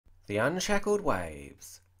The Unshackled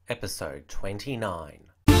Waves, Episode 29.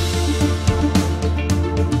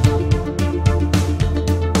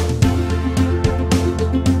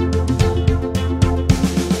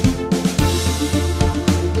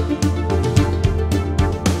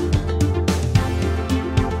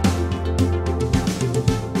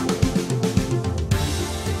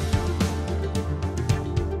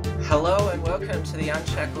 Hello and welcome to the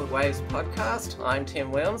Unshackled Waves podcast. I'm Tim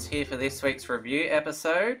Wilms, here for this week's review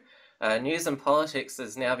episode. News and politics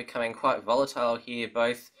is now becoming quite volatile here,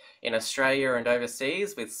 both in Australia and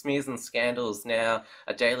overseas, with smears and scandals now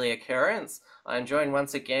a daily occurrence. I'm joined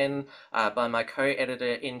once again by my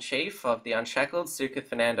co-editor-in-chief of The Unshackled, Suka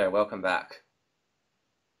Fernando. Welcome back.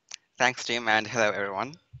 Thanks, Tim, and hello,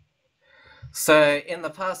 everyone. So in the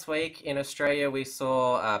past week in Australia, we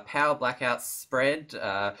saw power blackouts spread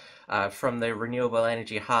from the renewable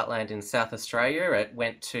energy heartland in South Australia. It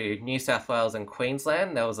went to New South Wales and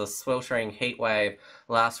Queensland. There was a sweltering heat wave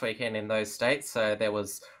last weekend in those states, so there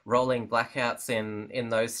was rolling blackouts in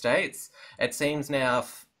those states. It seems now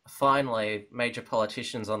finally major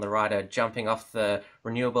politicians on the right are jumping off the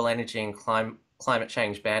renewable energy and climate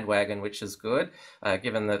change bandwagon, which is good,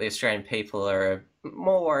 given that the Australian people are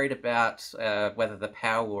more worried about whether the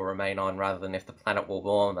power will remain on rather than if the planet will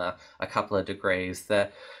warm a couple of degrees.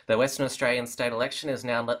 The Western Australian state election is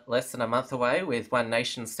now less than a month away, with One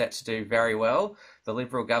Nation set to do very well. The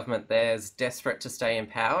Liberal government there is desperate to stay in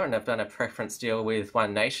power and have done a preference deal with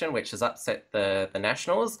One Nation, which has upset the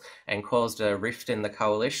Nationals and caused a rift in the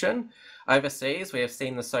coalition. Overseas, we have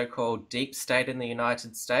seen the so-called deep state in the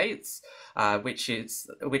United States, which is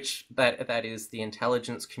the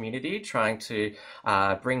intelligence community trying to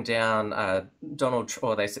bring down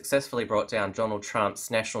they successfully brought down Donald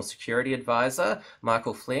Trump's national security advisor,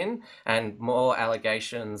 Michael Flynn, and more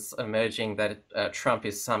allegations emerging that Trump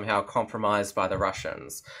is somehow compromised by the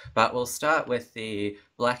Russians. But we'll start with the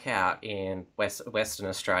blackout in Western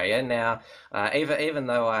Australia. Now, even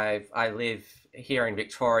though I live here in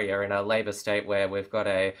Victoria, in a Labor state where we've got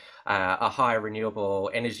a high renewable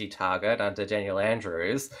energy target under Daniel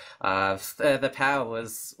Andrews, the power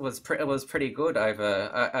was pretty good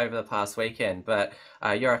over the past weekend. But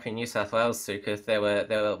you're up in New South Wales, Suka. There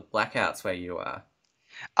were blackouts where you are.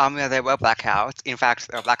 Yeah, there were blackouts. In fact,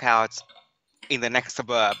 there were blackouts in the next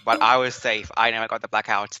suburb, but I was safe. I never got the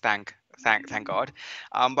blackouts. Thank God.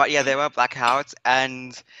 But yeah, there were blackouts,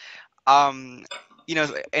 and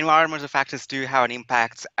environmental factors do have an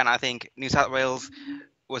impact, and I think New South Wales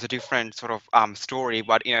was a different sort of story,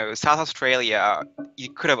 but South Australia,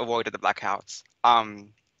 you could have avoided the blackouts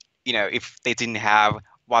if they didn't have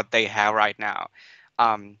what they have right now.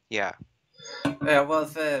 Yeah, well,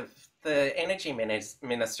 the energy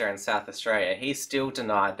minister in South Australia, he still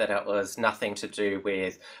denied that it was nothing to do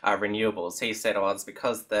with renewables. He said, it's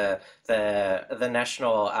because the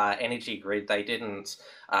national energy grid, they didn't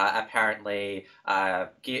apparently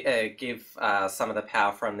give some of the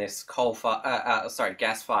power from this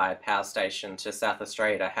gas-fired power station to South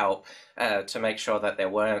Australia to help to make sure that there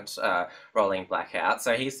weren't rolling blackouts.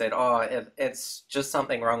 So he said, it's just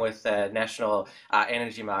something wrong with the national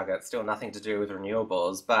energy market. It's still nothing to do with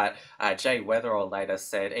renewables. But Jay Weatherall later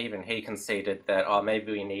said even he conceded that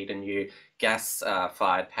maybe we need a new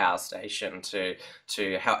gas-fired power station to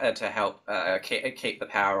help keep the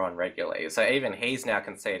power on regularly. So even he's now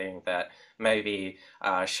conceding that maybe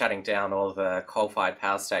shutting down all the coal-fired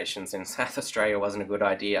power stations in South Australia wasn't a good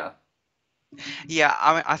idea. Yeah,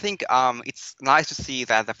 I think it's nice to see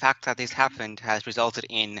that the fact that this happened has resulted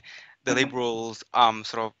in the Liberals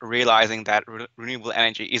sort of realizing that renewable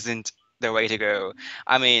energy isn't the way to go.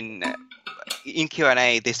 I mean, in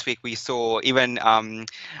Q&A this week, we saw even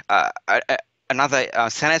another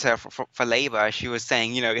senator for Labour. She was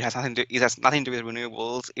saying, it has nothing to do with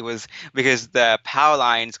renewables. It was because the power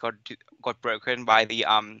lines got broken by the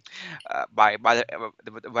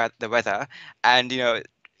the weather, and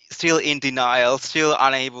still in denial, still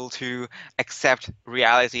unable to accept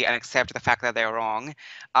reality and accept the fact that they're wrong.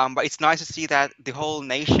 But it's nice to see that the whole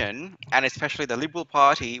nation, and especially the Liberal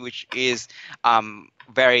Party, which is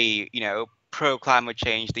very, pro climate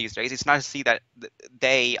change these days, it's nice to see that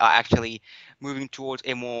they are actually moving towards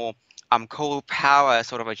a more coal power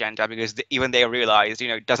sort of agenda, because even they realize,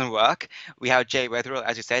 it doesn't work. We have Jay Weatherall,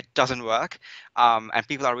 as you said, doesn't work. And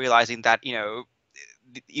people are realizing that,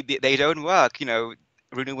 they don't work,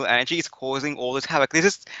 renewable energy is causing all this havoc. This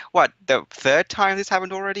is the third time this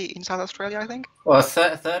happened already in South Australia, I think. Well,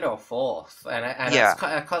 third or fourth, and yeah.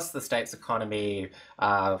 It costs the state's economy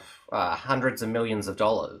hundreds of millions of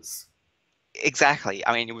dollars. Exactly.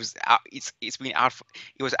 I mean, it was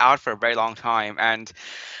out for a very long time, and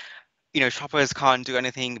shoppers can't do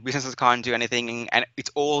anything, businesses can't do anything, and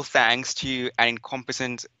it's all thanks to an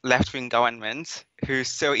incompetent left-wing government who's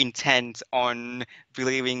so intent on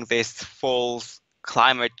believing this false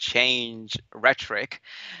climate change rhetoric.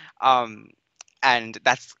 Um, and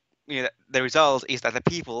that's the result is that the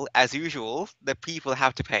people, as usual, the people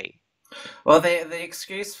have to pay. Well, the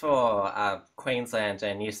excuse for Queensland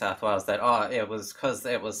and New South Wales that it was because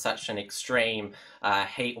it was such an extreme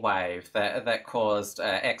heat wave that caused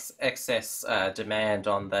excess demand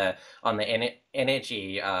on the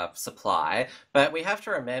energy supply. But we have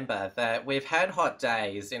to remember that we've had hot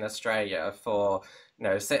days in Australia for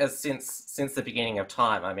since the beginning of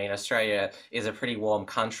time. I mean, Australia is a pretty warm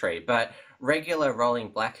country, but regular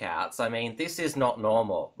rolling blackouts. I mean, this is not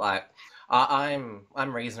normal. Like I'm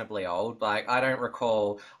reasonably old. Like I don't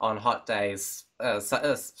recall on hot days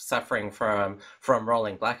suffering from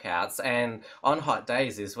rolling blackouts. And on hot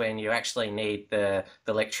days is when you actually need the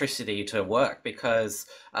electricity to work because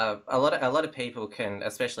a lot of people can,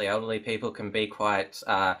 especially elderly people, can be quite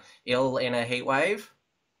ill in a heat wave.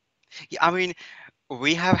 Yeah, I mean,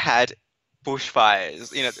 we have had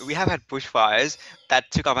bushfires. We have had bushfires that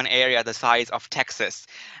took up an area the size of Texas,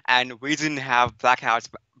 and we didn't have blackouts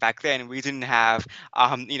back then. We didn't have,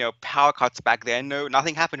 power cuts back then. No,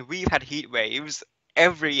 nothing happened. We've had heat waves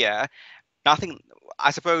every year. Nothing.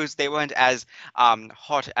 I suppose they weren't as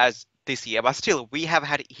hot as this year, but still, we have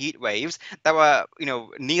had heat waves that were,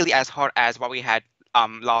 nearly as hot as what we had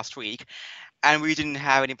last week, and we didn't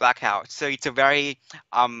have any blackouts. So it's a very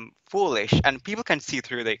foolish, and people can see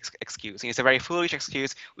through the excuse. It's a very foolish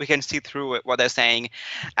excuse. We can see through what they're saying,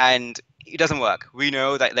 and it doesn't work. We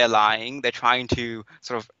know that they're lying. They're trying to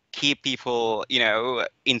sort of keep people,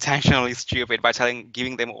 intentionally stupid by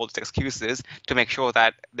giving them all these excuses to make sure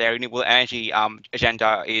that their renewable energy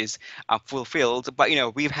agenda is fulfilled. But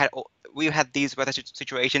we've had these weather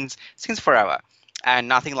situations since forever, and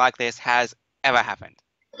nothing like this has ever happened.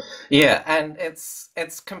 Yeah, and it's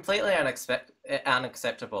completely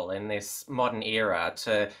unacceptable in this modern era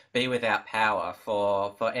to be without power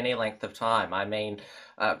for any length of time. I mean,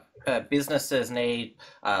 businesses need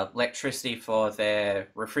electricity for their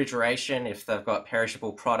refrigeration if they've got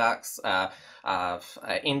perishable products.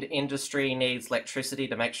 Industry needs electricity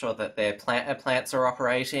to make sure that their plants are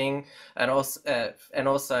operating, and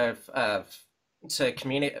also to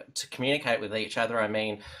communicate with each other. I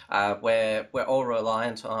mean, we're all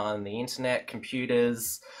reliant on the internet,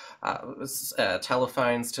 computers,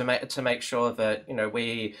 telephones to make sure that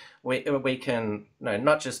we can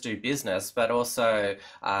not just do business but also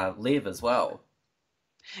live as well.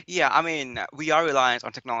 Yeah, I mean, we are reliant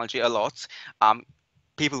on technology a lot. Um,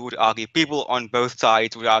 people on both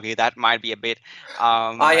sides would argue that might be a bit, Oh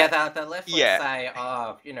um, yeah, the left would yeah. say,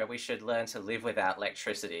 we should learn to live without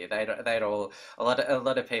electricity. They'd all a lot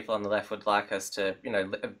of people on the left would like us to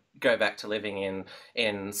go back to living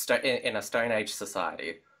in a Stone Age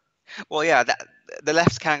society. Well, yeah, the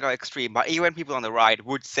left can go extreme, but even people on the right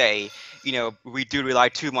would say, we do rely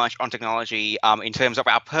too much on technology, in terms of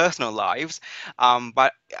our personal lives.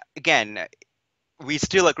 But again, we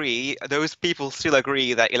still agree, those people still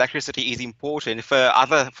agree that electricity is important for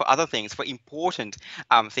other things, for important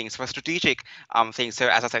things, for strategic things. So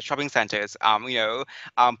as I said, shopping centers,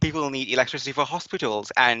 people need electricity for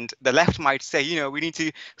hospitals, and the left might say, we need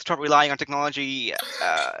to stop relying on technology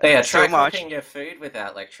Yeah, try so much. cooking your food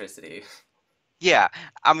without electricity. Yeah,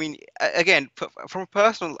 I mean, again, for our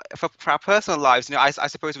personal lives, I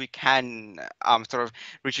suppose we can sort of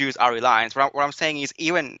reduce our reliance. What I'm saying is,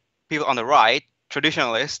 even people on the right,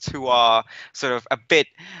 traditionalists who are sort of a bit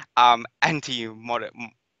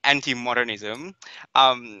anti-modernism,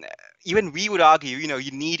 um, even we would argue,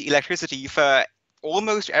 you need electricity for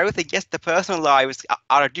almost everything. Yes, the personal lives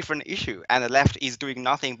are a different issue, and the left is doing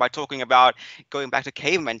nothing by talking about going back to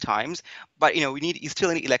caveman times. But you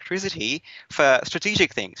still need electricity for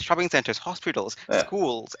strategic things: shopping centers, hospitals, Yeah,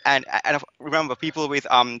 schools, and remember, people with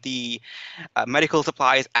the medical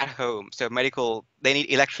supplies at home. So they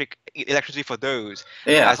need electricity for those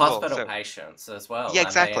yeah, as well. hospital So patients as well. yeah, I mean,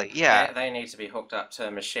 exactly. Yeah, they need to be hooked up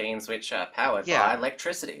to machines which are powered by yeah.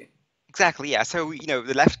 electricity. Exactly, yeah. So,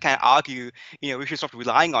 the left can argue, we should stop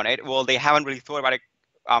relying on it. Well, they haven't really thought about it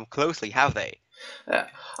closely, have they? Yeah.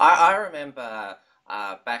 I remember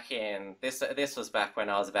back in this was back when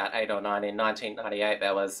I was about 8 or 9 in 1998.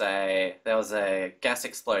 There was a gas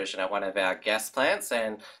explosion at one of our gas plants,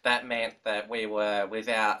 and that meant that we were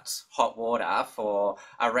without hot water for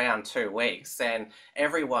around 2 weeks, and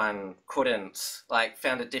everyone couldn't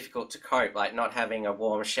found it difficult to cope, like not having a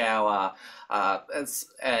warm shower,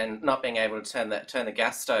 and not being able to turn the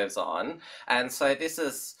gas stoves on, and so this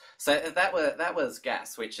is So that was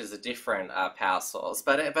gas, which is a different power source.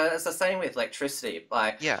 But it's the same with electricity.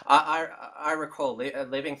 Like Yeah. I recall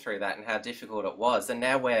living through that and how difficult it was, and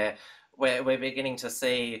now we're beginning to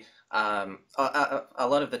see a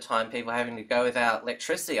lot of the time people having to go without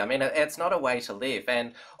electricity. I mean, it's not a way to live,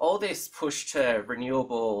 and all this push to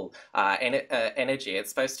renewable energy, it's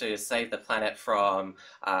supposed to save the planet from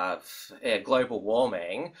global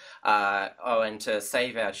warming, and to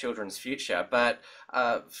save our children's future. But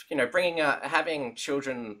bringing having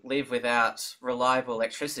children live without reliable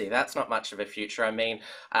electricity, that's not much of a future. I mean,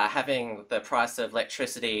 having the price of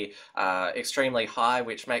electricity extremely high,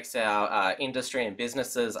 which makes our industry and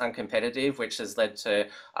businesses uncompetitive, which has led to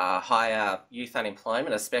higher youth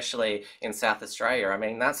unemployment, especially in South Australia. I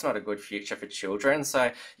mean, that's not a good future for children. So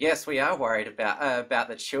yes, we are worried about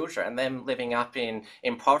the children and them living up in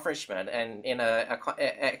impoverishment and in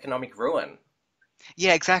economic ruin.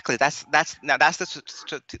 Yeah, exactly. That's the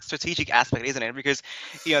strategic aspect, isn't it? Because,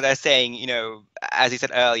 they're saying, as you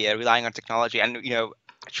said earlier, relying on technology and,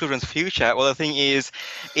 children's future. Well, the thing is,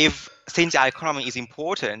 if since our economy is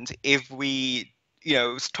important, if we,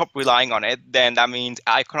 stop relying on it, then that means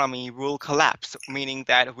our economy will collapse, meaning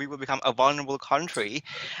that we will become a vulnerable country.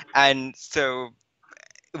 And so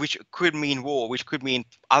which could mean war, which could mean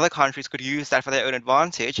other countries could use that for their own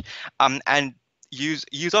advantage, and use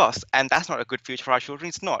us, and that's not a good future for our children.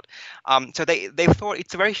 It's not. So they thought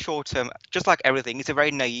it's a very short term, just like everything. It's a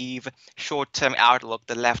very naive short term outlook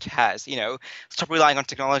the left has. Stop relying on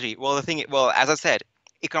technology. Well, as I said.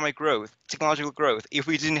 Economic growth, technological growth. If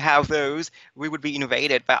we didn't have those, we would be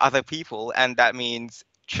invaded by other people, and that means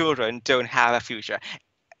children don't have a future.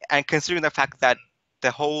 And considering the fact that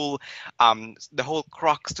the whole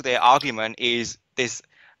crux to their argument is this,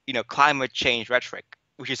 climate change rhetoric,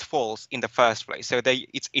 which is false in the first place. So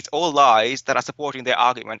it's all lies that are supporting their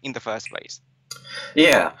argument in the first place.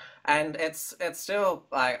 Yeah, and it's still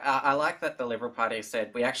like I like that the Liberal Party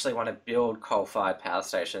said we actually want to build coal-fired power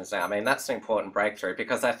stations now. I mean, that's an important breakthrough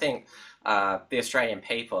because I think the Australian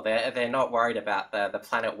people they're not worried about the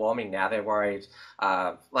planet warming now. They're worried,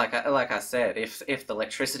 like I said, if the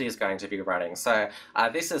electricity is going to be running. So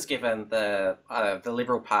this has given the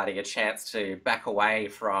Liberal Party a chance to back away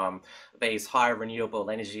from these high renewable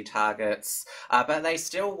energy targets, but they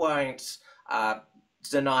still won't.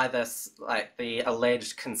 Deny this, like the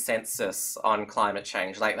alleged consensus on climate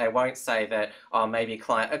change. Like they won't say that, oh, maybe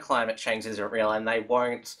climate change isn't real, and they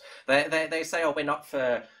won't. They say, oh, we're not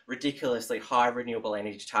for ridiculously high renewable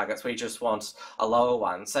energy targets. We just want a lower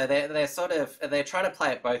one. So they're trying to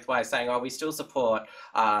play it both ways, saying, oh, we still support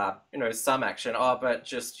some action, oh, but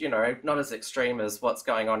just not as extreme as what's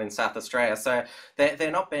going on in South Australia. So they're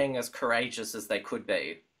not being as courageous as they could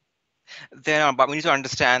be. But we need to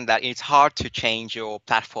understand that it's hard to change your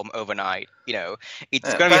platform overnight.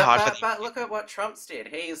 It's going to be But hard for but the. but look at what Trump's did.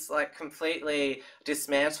 He's like completely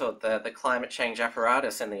dismantled the climate change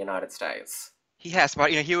apparatus in the United States. He has,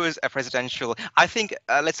 but he was a presidential. I think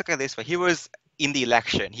let's look at it this way. He was in the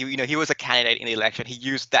election. He was a candidate in the election. He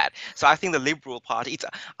used that. So I think the Liberal Party.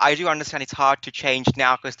 I do understand it's hard to change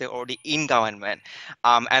now because they're already in government,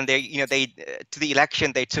 and they to the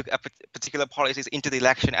election they took particular policies into the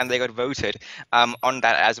election and they got voted on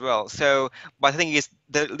that as well. So, but the thing is,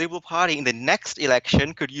 the Liberal Party in the next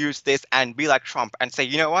election could use this and be like Trump and say,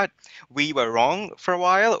 you know what, we were wrong for a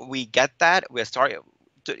while. We get that. We're sorry.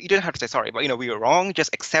 You don't have to say sorry, but we were wrong.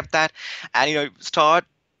 Just accept that, and start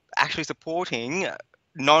actually supporting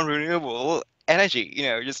non-renewable energy.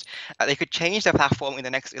 Just they could change their platform in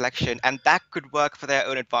the next election, and that could work for their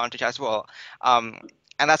own advantage as well. And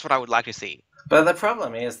that's what I would like to see. But the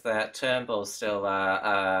problem is that Turnbull's still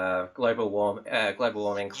global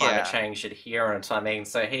warming, climate Yeah. change adherent. I mean,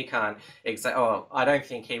 so he can't Oh, I don't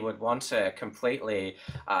think he would want to completely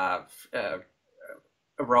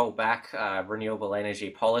roll back renewable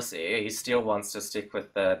energy policy. He still wants to stick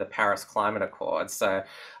with the Paris Climate Accord. So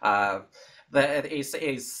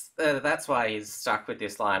that's why he's stuck with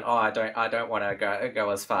this line. Oh, I don't want to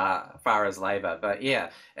go as far as Labor. But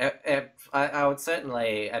yeah, I would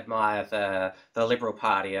certainly admire the Liberal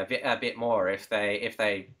Party a bit more if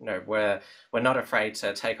they were not afraid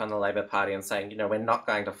to take on the Labor Party and saying we're not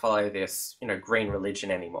going to follow this green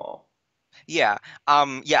religion anymore. Yeah.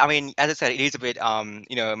 Yeah. I mean, as I said, it is a bit.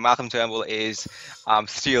 Malcolm Turnbull is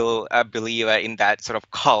still a believer in that sort of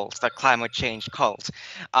cult, that climate change cult.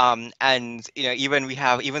 And even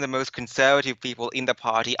the most conservative people in the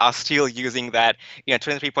party are still using that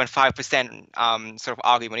 23.5% sort of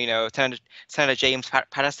argument. Senator James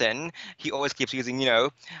Patterson, he always keeps using our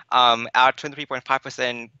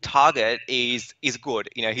 23.5% target is good.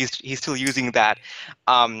 He's still using that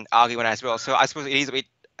argument as well. So I suppose it is a bit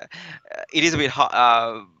it is a bit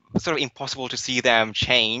sort of impossible to see them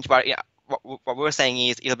change. But yeah, what we're saying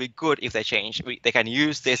is it'll be good if they change. They can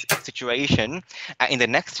use this situation in the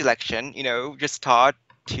next election, just start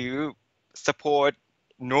to support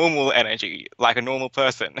normal energy like a normal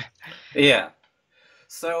person. Yeah.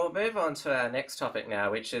 So we'll move on to our next topic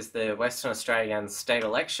now, which is the Western Australian state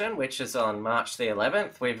election, which is on March the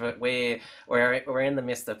 11th. We're in the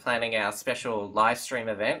midst of planning our special live stream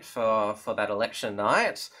event for that election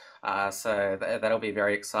night. That'll be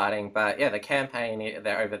very exciting. But yeah, the campaign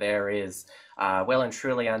there over there is well and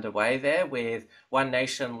truly underway there, with One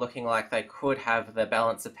Nation looking like they could have the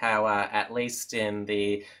balance of power at least in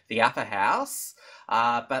the upper house.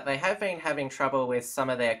 But they have been having trouble with some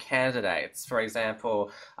of their candidates. For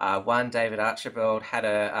example, one, David Archibald, had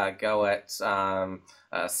a go at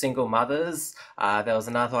single mothers. There was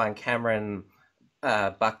another one, Cameron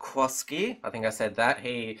Bakwoski, I think I said that.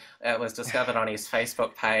 He was discovered on his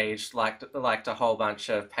Facebook page, liked a whole bunch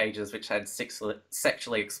of pages which had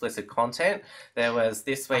sexually explicit content.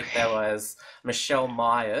 This week there Okay. was Michelle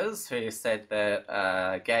Myers, who said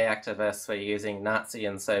that gay activists were using Nazi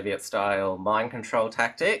and Soviet style mind control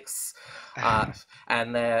tactics. Uh,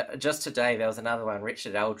 and just today there was another one,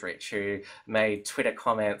 Richard Eldridge, who made Twitter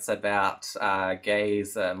comments about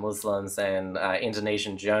gays, Muslims, and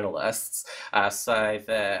Indonesian journalists.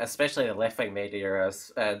 Especially the left-wing media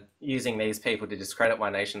are using these people to discredit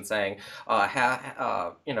One Nation, saying,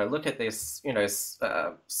 "Oh, look at this,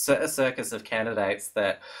 circus of candidates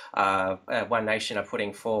that One Nation are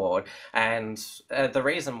putting forward." And the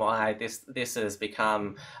reason why this has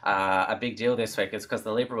become a big deal this week is because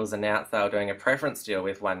the Liberals announced they were doing a preference deal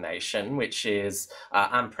with One Nation, which is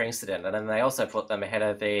unprecedented, and they also put them ahead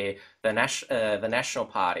of the National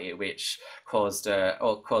Party, which caused a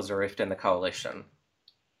rift in the coalition.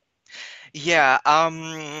 Yeah,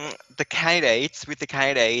 the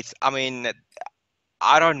candidates, I mean,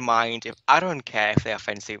 I don't care if they're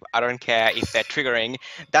offensive. I don't care if they're triggering.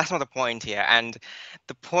 That's not the point here. And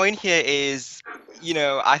the point here is,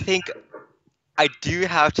 I think I do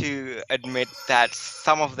have to admit that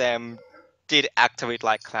some of them did act a bit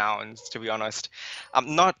like clowns, to be honest.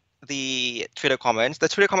 Not the Twitter comments. The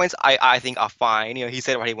Twitter comments I think are fine. He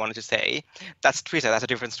said what he wanted to say. That's Twitter, that's a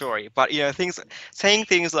different story. But saying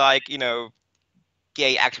things like,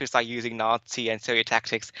 gay activists are using Nazi and Soviet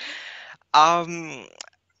tactics. Um,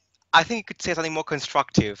 I think you could say something more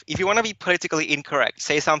constructive. If you want to be politically incorrect,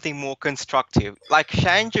 say something more constructive. Like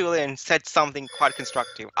Shan Julian said something quite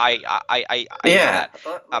constructive. I know Yeah, that.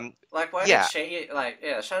 Um, like why did yeah, she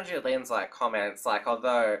Shanju Lin's comments,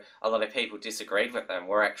 although a lot of people disagreed with them,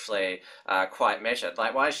 were actually quite measured.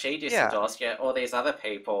 Like, why is she yeah. disendorsed yet all these other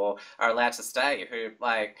people are allowed to stay? Who,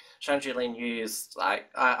 like, Shanju Lin used,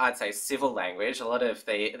 I'd say, civil language. A lot of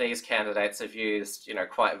these candidates have used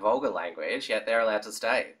quite vulgar language, yet they're allowed to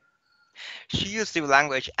stay. She used the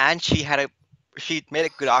language, and she made a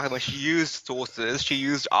good argument. She used sources, she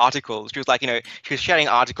used articles. She was like, she was sharing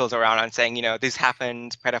articles around and saying, this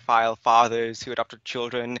happened, pedophile fathers who adopted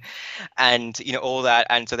children, and all that.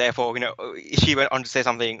 And so therefore, she went on to say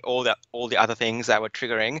something, all the other things that were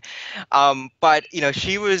triggering. But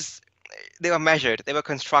she was they were measured, they were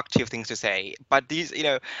constructive things to say. But these,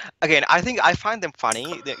 again, I think I find them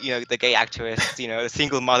funny. The gay activists, the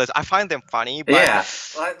single mothers, I find them funny. But Yeah,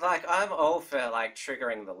 like I'm all for like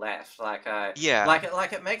triggering the left. yeah,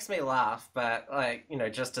 it makes me laugh, but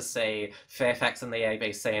just to see Fairfax and the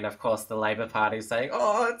ABC, and of course the Labor Party saying,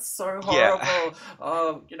 "Oh, it's so yeah, horrible."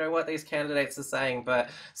 Oh, what these candidates are saying, but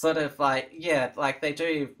sort of like they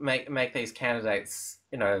do make these candidates.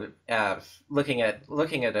 Looking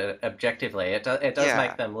at it objectively, it does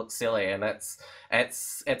make yeah. them look silly, and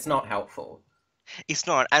it's not helpful. It's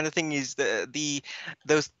not. And the thing is,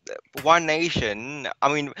 those One Nation.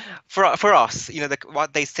 I mean, for us,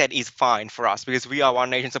 what they said is fine for us because we are One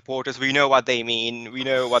Nation supporters. We know what they mean. We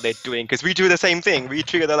know what they're doing because we do the same thing. We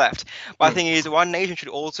trigger the left. But the Mm. thing is, One Nation should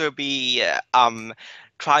also be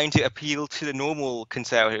trying to appeal to the normal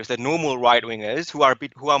conservatives, the normal right wingers who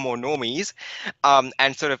are more normies,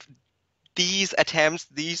 and sort of these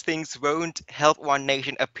things won't help One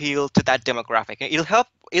Nation appeal to that demographic.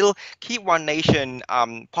 It'll keep One Nation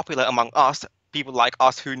popular among us, people like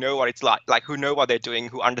us who know what it's like who know what they're doing,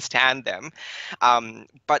 who understand them.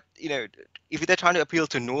 But if they're trying to appeal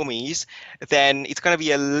to normies, then it's going to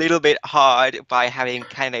be a little bit hard by having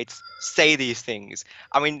candidates say these things.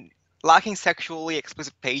 I mean, liking sexually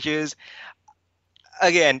explicit pages,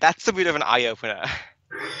 again, that's a bit of an eye opener.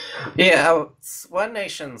 Yeah, One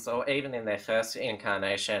Nations, or even in their first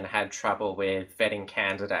incarnation, had trouble with vetting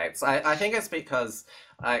candidates. I think it's because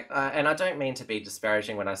And I don't mean to be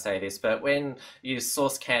disparaging when I say this, but when you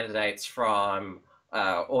source candidates from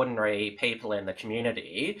ordinary people in the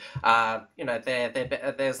community,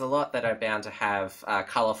 there's a lot that are bound to have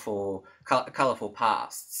colourful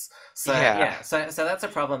pasts. So Yeah, yeah, so that's a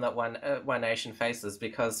problem that One Nation faces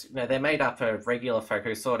because they're made up of regular folk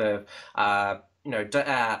who sort of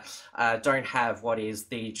don't have what is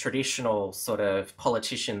the traditional sort of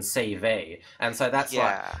politician CV, and so that's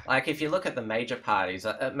why, yeah, like, if you look at the major parties,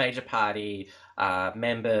 major party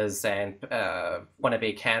members and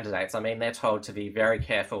wannabe candidates, I mean, they're told to be very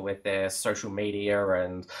careful with their social media,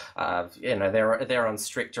 and they're on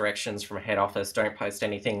strict directions from head office. Don't post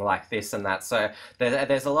anything like this and that. So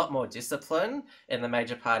there's a lot more discipline in the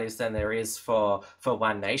major parties than there is for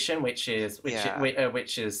One Nation, yeah.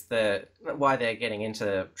 which is the why they're getting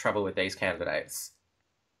into trouble with these candidates.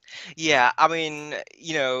 Yeah, I mean,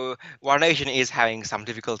 One Nation is having some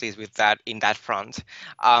difficulties with that in that front.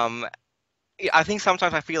 Um, I think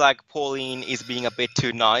sometimes I feel like Pauline is being a bit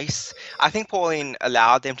too nice. I think Pauline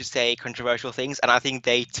allowed them to say controversial things, and I think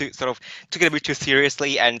they took it a bit too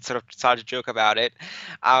seriously and sort of started to joke about it.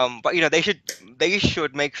 But they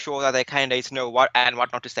should make sure that their candidates know what and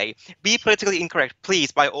what not to say. Be politically incorrect,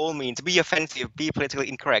 please, by all means. Be offensive, be politically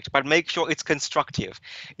incorrect, but make sure it's constructive.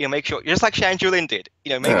 Make sure, just like Shan Julin did.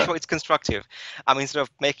 Make Yeah. sure it's constructive. Instead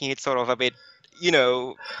of making it sort of a bit, you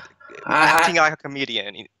know, I, acting like a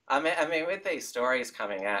comedian. I mean, with these stories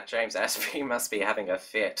coming out, James Ashby must be having a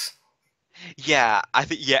fit. Yeah, I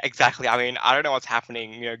think yeah, exactly. I mean, I don't know what's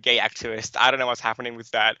happening, gay activist. I don't know what's happening with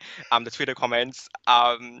that. The Twitter comments.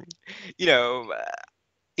 You know,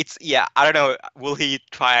 it's yeah, I don't know. Will he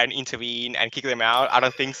try and intervene and kick them out? I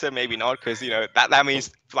don't think so. Maybe not, because that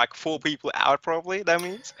means like four people out probably. That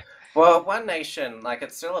means. Well, One Nation, like,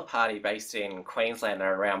 it's still a party based in Queensland and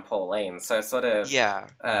around Pauline, so sort of Yeah,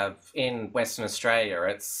 in Western Australia,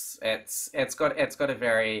 it's got a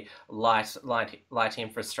very light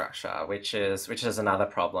infrastructure, which is another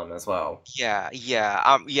problem as well. yeah.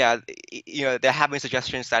 There have been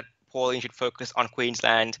suggestions that Pauline should focus on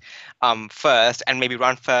Queensland, first, and maybe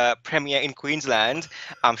run for premier in Queensland.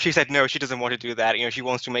 She said no, she doesn't want to do that. She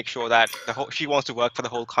wants to make sure that she wants to work for the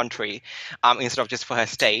whole country, instead of just for her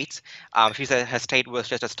state. She said her state was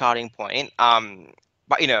just a starting point.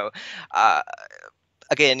 But uh,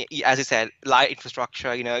 again, as you said, light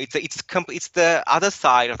infrastructure. It's the other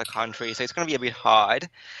side of the country, so it's going to be a bit hard.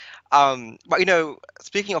 But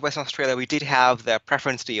speaking of Western Australia, we did have the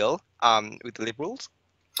preference deal with the Liberals.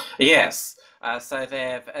 Yes. So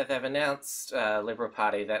they've announced Liberal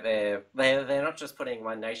Party that they're not just putting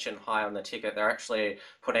One Nation high on the ticket, they're actually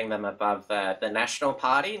putting them above the National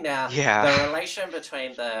Party. Now, Yeah, the relation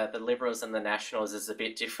between the Liberals and the Nationals is a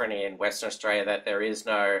bit different in Western Australia, that there is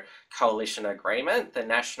no coalition agreement. The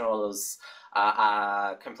Nationals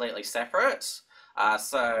are completely separate.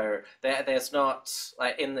 There's not,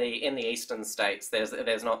 like, in the eastern states.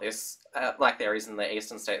 There's not this, like there is in the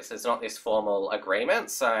eastern states. There's not this formal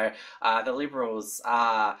agreement. So the Liberals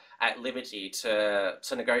are at liberty to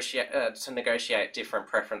negotiate different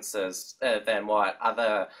preferences than what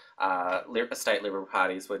other state Liberal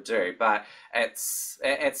parties would do. But it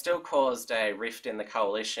still caused a rift in the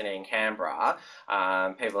coalition in Canberra.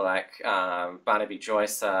 People like Barnaby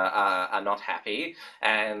Joyce are not happy,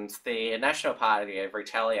 and the National Party have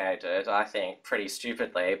retaliated, I think, pretty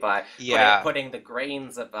stupidly by putting yeah. putting the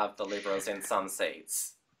Greens above the Liberals in some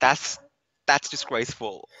seats. That's that's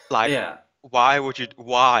disgraceful. Like, Yeah. why would you?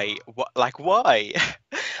 Why? Like, why?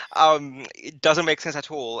 It doesn't make sense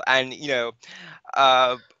at all. And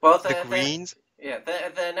uh, Well, the Greens.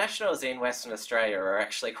 the Nationals in Western Australia are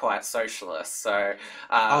actually quite socialist. So,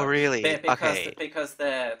 Oh, uh, really? Okay. because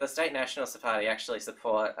the state Nationals Party actually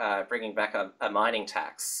support bringing back a mining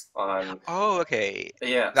tax on. Oh, okay.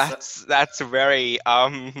 Yeah. So, That's very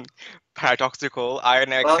paradoxical. I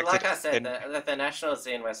never well, like expected. I said, the Nationals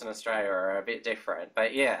in Western Australia are a bit different,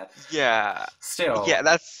 but yeah, Yeah, yeah. still,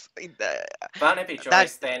 That's Barnaby that.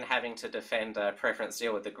 Joyce then having to defend a preference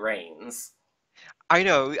deal with the Greens. I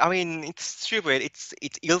know. I mean, it's stupid. It's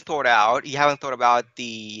ill thought out. You haven't thought about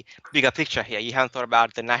the bigger picture here. You haven't thought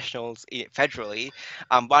about the nationals federally.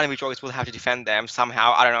 Barnaby Joyce will have to defend them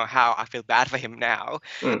somehow. I don't know how. I feel bad for him now.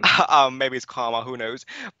 Mm. Maybe it's karma. Who knows?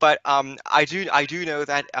 But I do know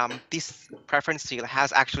that this preference deal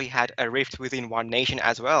has actually had a rift within One Nation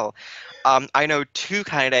as well. I know two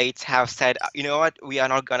candidates have said, you know what, we are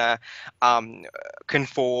not gonna um,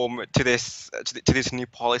 conform to this new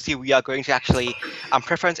policy. We are going to actually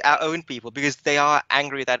preference our own people because they are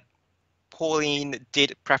angry that Pauline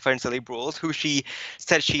did preference the Liberals, who she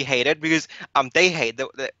said she hated because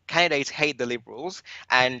the candidates hate the Liberals,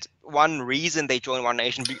 and one reason they joined One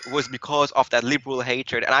Nation was because of that Liberal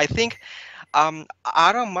hatred. And I think I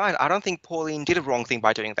don't mind. I don't think Pauline did a wrong thing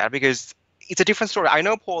by doing that because it's a different story. I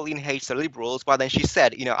know Pauline hates the Liberals, but then she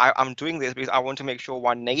said, I'm doing this because I want to make sure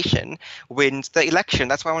One Nation wins the election.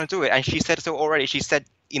 That's why I want to do it. And she said so already. She said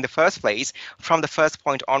in the first place, from the first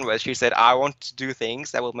point onwards, she said, I want to do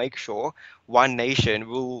things that will make sure One Nation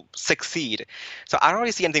will succeed. So I don't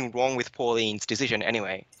really see anything wrong with Pauline's decision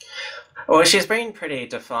anyway. Well, she's been pretty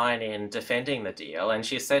defiant in defending the deal, and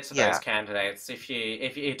she said to those Yeah, candidates, if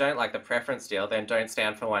you don't like the preference deal, then don't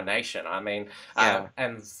stand for One Nation. I mean, yeah,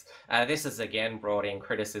 and this is again brought in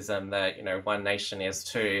criticism that One Nation is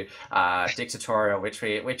too dictatorial, which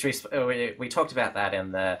we talked about that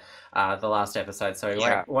in the last episode, so we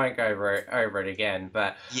yeah, won't go over it again.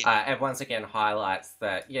 But yeah, it once again highlights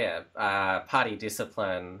that party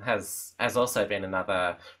discipline has also been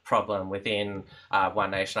another problem within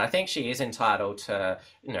One Nation. I think she is entitled to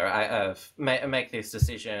make this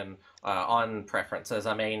decision on preferences.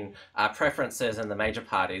 I mean, preferences in the major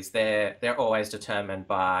parties, they're always determined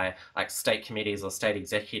by like state committees or state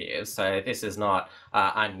executives. So this is not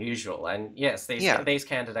unusual. And yes, yeah. these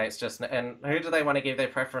candidates and who do they want to give their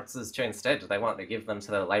preferences to instead? Do they want to give them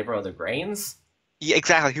to the Labour or the Greens? Yeah,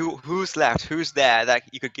 exactly. Who's left? Who's there that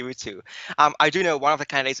you could give it to? I do know one of the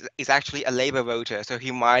candidates is actually a Labour voter, so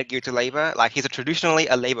he might give it to Labour. Like he's traditionally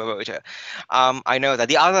a Labour voter. I know that.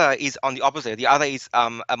 The other is on the opposite. The other is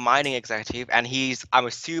a mining executive, and I'm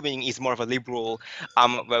assuming he's more of a Liberal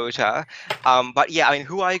voter. But yeah, I mean,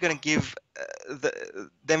 who are you going to give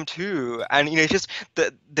them to? And it's just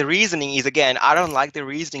the reasoning is, again, I don't like the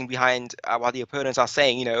reasoning behind what the opponents are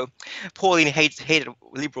saying. Pauline hated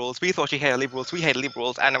Liberals. We thought she hated Liberals. We hated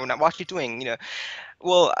Liberals. And what's she doing?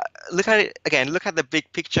 Well, look at it again. Look at the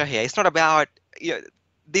big picture here. It's not about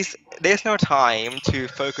this. There's no time to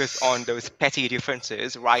focus on those petty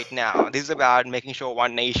differences right now. This is about making sure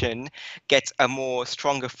One Nation gets a more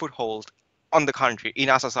stronger foothold on the country, in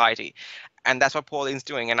our society, and that's what Pauline's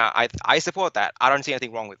doing. And I support that. I don't see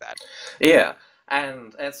anything wrong with that. Yeah,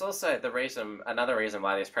 and it's also another reason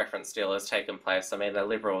why this preference deal has taken place. I mean, the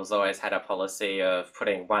Liberals always had a policy of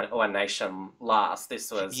putting One Nation last.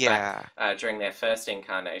 This was back Yeah, during their first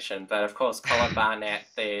incarnation. But of course, Colin Barnett,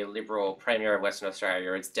 the Liberal Premier of Western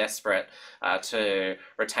Australia, is desperate to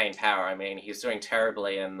retain power. I mean, he's doing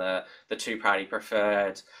terribly in the two-party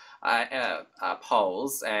preferred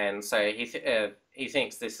polls, and so he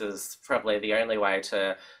thinks this is probably the only way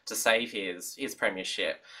to save his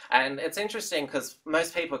premiership. And it's interesting because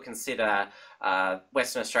most people consider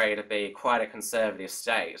Western Australia to be quite a conservative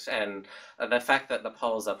state, and the fact that the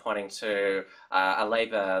polls are pointing to a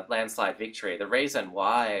Labor landslide victory, the reason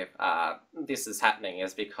why this is happening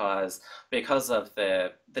is because of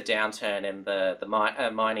the downturn in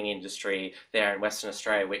the mining industry there in Western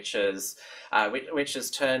Australia, which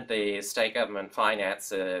has turned the state government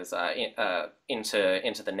finances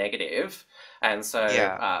into the negative, and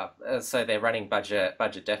yeah. so they're running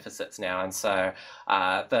budget deficits now, and so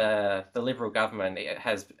the Liberal government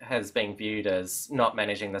has been viewed as not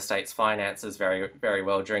managing the state's finances very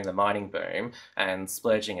well during the mining boom and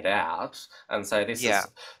splurging it out, and so Yeah.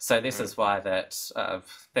 this is why that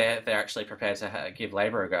they're actually prepared to give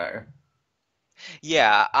Labor a go.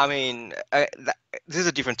 Yeah, I mean, this is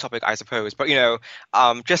a different topic, I suppose. But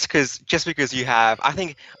just because you have, I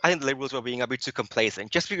think the Liberals were being a bit too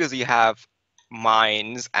complacent. Just because you have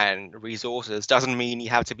mines and resources doesn't mean you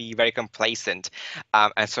have to be very complacent,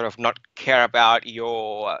 and sort of not care about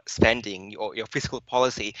your spending, your fiscal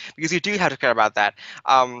policy, because you do have to care about that.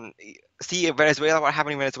 See Venezuela, what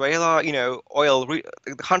happened in Venezuela,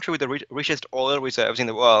 the country with the richest oil reserves in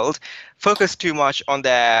the world focused too much on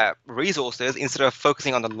their resources instead of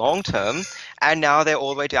focusing on the long term, and now they're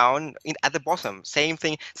all the way down at the bottom. Same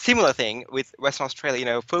thing, similar thing with Western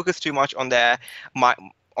Australia. Focus too much on their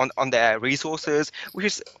resources, which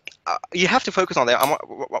is you have to focus on them.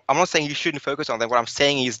 I'm not saying you shouldn't focus on them. What I'm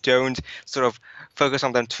saying is don't sort of focus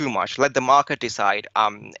on them too much. Let the market decide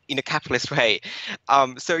in a capitalist way.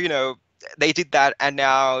 So they did that, and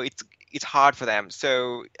now it's hard for them.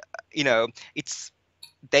 So it's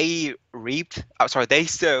they reaped. Sorry, they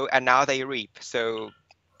sow, and now they reap. So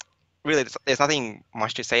really, there's nothing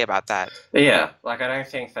much to say about that. Yeah, like I don't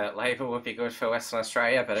think that Labor would be good for Western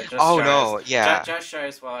Australia, but it just Oh shows no, yeah. just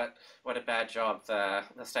shows what a bad job the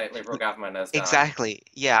state Liberal government has done. Exactly.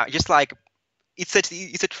 Yeah, just like it's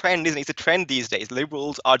a trend, isn't it? It's a trend these days.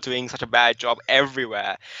 Liberals are doing such a bad job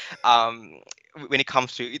everywhere. Um, when it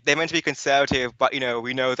comes to they're meant to be conservative, but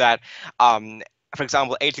we know that. for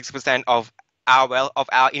example, 86% of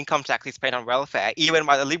our income tax is spent on welfare, even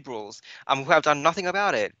by the liberals, who have done nothing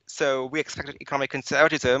about it. So we expected economic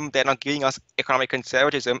conservatism. They're not giving us economic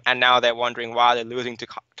conservatism, and now they're wondering why they're losing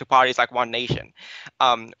to parties like One Nation.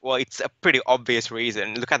 Well, it's a pretty obvious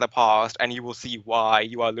reason. Look at the past, and you will see why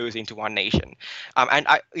you are losing to One Nation. And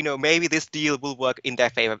maybe this deal will work in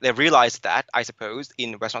their favor. They realized that, I suppose,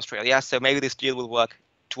 in Western Australia. So maybe this deal will work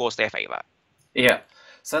towards their favor. Yeah.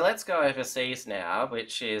 So let's go overseas now,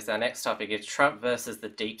 which is our next topic is Trump versus the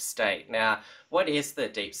deep state. Now, what is the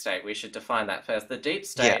deep state? We should define that first. The deep Yeah.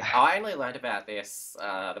 state, I only learned about this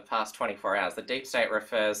the past 24 hours. The deep state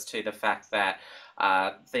refers to the fact that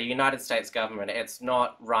the United States government, it's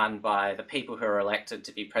not run by the people who are elected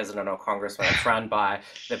to be president or congressman. It's run by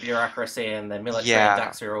the bureaucracy and the military Yeah.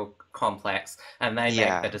 industrial complex, and they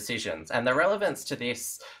make the decisions. And the relevance to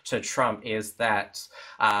this, to Trump, is that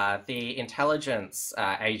the intelligence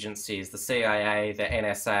agencies, the CIA, the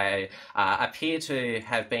NSA, appear to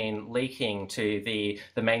have been leaking to the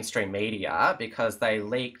mainstream media because they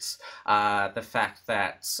leaked the fact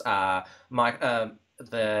that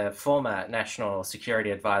the former National Security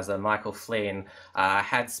Advisor, Michael Flynn,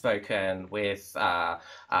 had spoken with a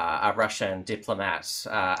Russian diplomat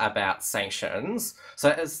about sanctions. So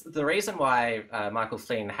the reason why Michael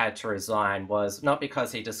Flynn had to resign was not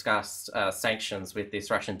because he discussed sanctions with this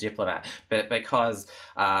Russian diplomat, but because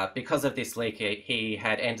of this leak, he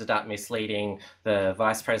had ended up misleading the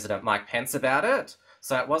Vice President Mike Pence about it.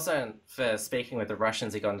 So it wasn't for speaking with the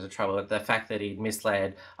Russians he got into trouble, but the fact that he'd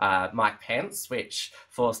misled Mike Pence, which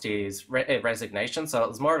forced his resignation. So it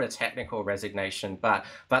was more of a technical resignation, but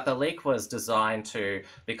the leak was designed to,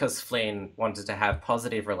 because Flynn wanted to have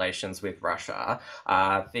positive relations with Russia,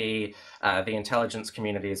 the intelligence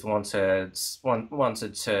communities wanted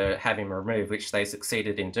to have him removed, which they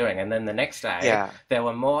succeeded in doing. And then the next day, there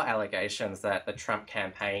were more allegations that the Trump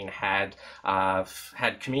campaign had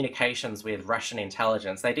communications with Russian intelligence.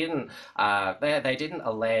 They didn't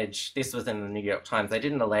allege, this was in the New York Times, they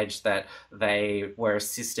didn't allege that they were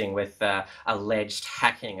assisting with the alleged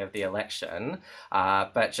hacking of the election,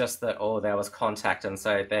 but just that there was contact. And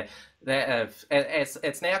so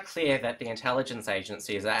it's now clear that the intelligence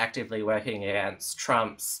agencies are actively working against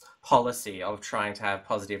Trump's policy of trying to have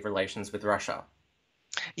positive relations with Russia.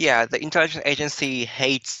 Yeah, the intelligence agency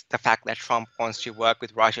hates the fact that Trump wants to work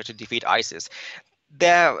with Russia to defeat ISIS.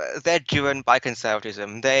 They're driven by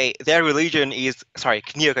conservatism. Their religion is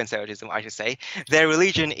neoconservatism, I should say. Their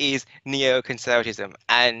religion is neoconservatism,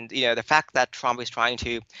 and the fact that Trump is trying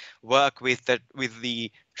to work with the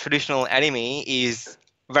traditional enemy is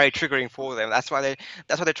very triggering for them. That's why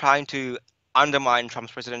they're trying to undermine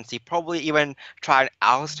Trump's presidency, probably even try and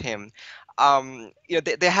oust him.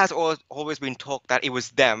 There has always been talk that it was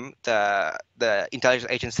them, the intelligence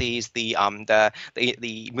agencies, the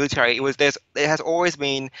military. There has always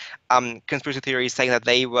been conspiracy theories saying that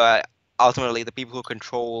they were ultimately the people who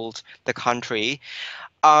controlled the country.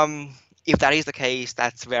 If that is the case,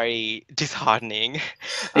 that's very disheartening.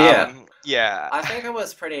 Yeah. I think it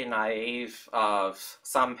was pretty naive of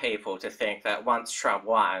some people to think that once Trump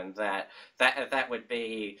won, that would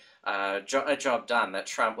be a job done, that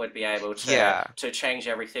Trump would be able to change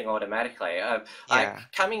everything automatically.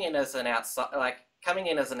 Coming in as an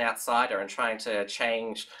outsider and trying to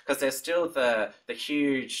change, because there's still the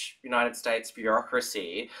huge United States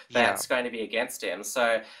bureaucracy that's going to be against him.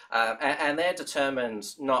 So and they're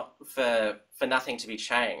determined not for nothing to be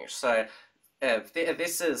changed. So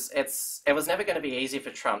it was never going to be easy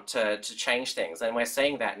for Trump to change things, and we're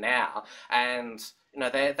seeing that now. And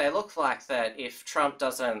they look like that if Trump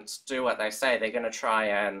doesn't do what they say, they're going to try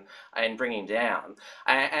and bring him down.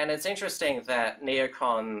 And it's interesting that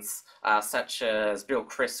neocons such as Bill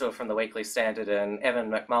Kristol from the Weekly Standard and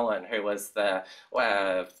Evan McMullen, who was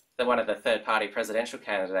one of the third-party presidential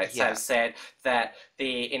candidates, have said that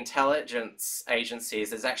the intelligence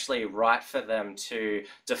agencies is actually right for them to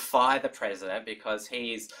defy the president because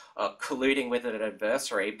he's colluding with an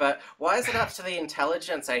adversary. But why is it up to the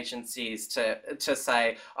intelligence agencies to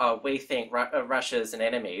say, oh, we think Russia's an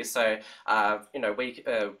enemy, so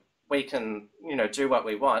we can do what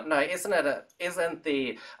we want? No, isn't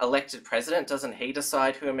the elected president, doesn't he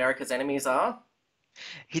decide who America's enemies are?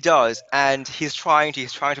 He does, and he's trying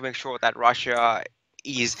to make sure that Russia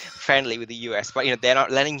is friendly with the US, but they're not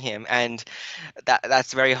letting him, and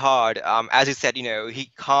that's very hard. As you said,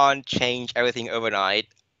 he can't change everything overnight,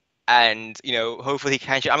 and hopefully he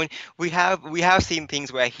can. I mean, we have seen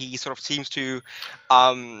things where he sort of seems to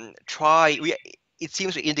try. It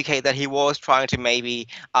seems to indicate that he was trying to maybe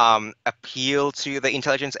appeal to the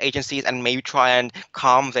intelligence agencies and maybe try and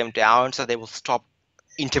calm them down so they will stop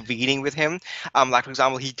intervening with him. Like for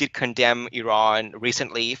example, he did condemn Iran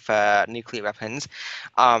recently for nuclear weapons.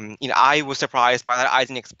 I was surprised by that. I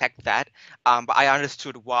didn't expect that, but I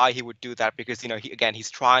understood why he would do that because he's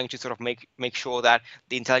trying to sort of make sure that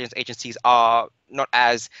the intelligence agencies are not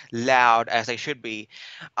as loud as they should be.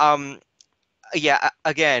 Um, yeah,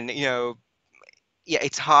 again, yeah,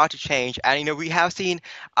 it's hard to change, and we have seen.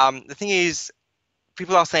 The thing is,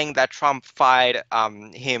 people are saying that Trump fired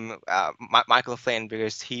Michael Flynn,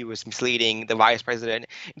 because he was misleading the vice president.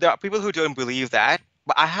 There are people who don't believe that,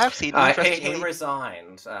 but I have seen, He interestingly,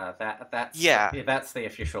 resigned. yeah, That's the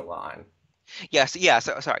official line. yes, yeah.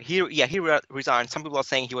 So sorry, he resigned. Some people are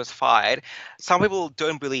saying he was fired. Some people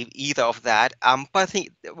don't believe either of that. But I think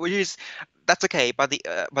which is that's okay. But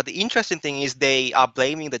the interesting thing is they are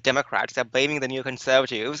blaming the Democrats. They're blaming the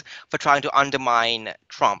neoconservatives for trying to undermine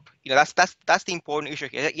Trump. That's the important issue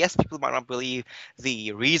here. Yes, people might not believe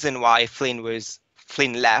the reason why Flynn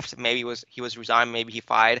left. Maybe he was resigned. Maybe he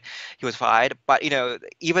was fired. But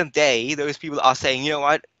even those people are saying, you know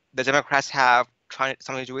what, the Democrats have trying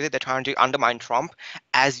something to do with it. They're trying to undermine Trump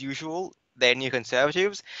as usual. They're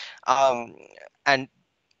neoconservatives, um, and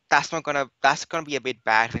that's gonna be a bit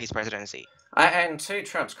bad for his presidency. And to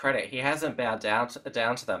Trump's credit, he hasn't bowed down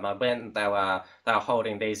to them. When they were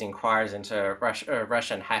holding these inquiries into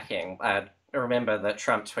Russian hacking, remember that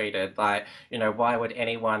Trump tweeted like, why would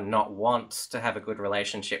anyone not want to have a good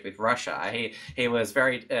relationship with Russia? He was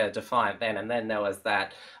very defiant then, and then there was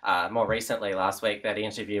that more recently last week that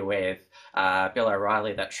interview with Bill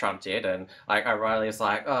O'Reilly that Trump did, and like O'Reilly's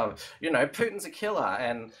like, oh, Putin's a killer,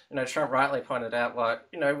 and Trump rightly pointed out, what,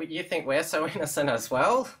 you think we're so innocent as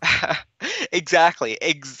well? Exactly,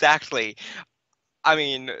 exactly. I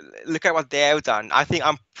mean, look at what they've done. I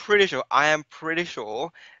am pretty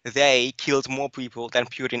sure they killed more people than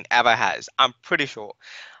Putin ever has. I'm pretty sure.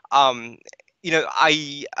 Um, you know,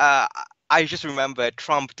 I just remember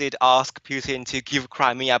Trump did ask Putin to give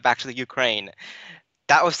Crimea back to the Ukraine.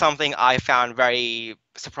 That was something I found very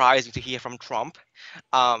surprising to hear from Trump.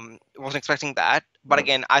 Wasn't expecting that. But Mm.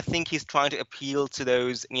 again, I think he's trying to appeal to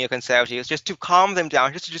those neoconservatives just to calm them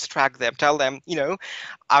down, just to distract them, tell them,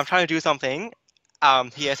 I'm trying to do something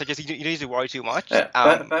here, so just you don't need to worry too much.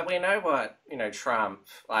 But we know what Trump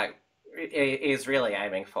like is really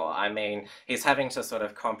aiming for. I mean, he's having to sort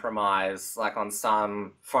of compromise like on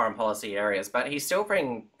some foreign policy areas, but he's still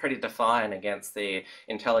being pretty defiant against the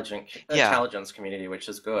Yeah, intelligence community, which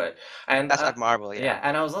is good. And that's admirable. Yeah, yeah,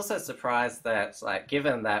 and I was also surprised that like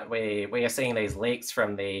given that we are seeing these leaks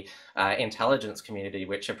from the intelligence community,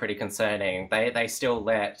 which are pretty concerning, they still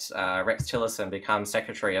let Rex Tillerson become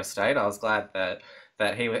Secretary of State. I was glad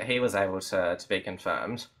that he was able to be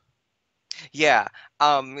confirmed. yeah,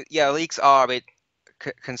 yeah. Leaks are a bit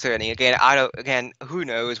concerning. Again, I don't. Again, who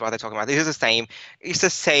knows what they're talking about? It's the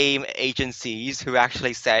same agencies who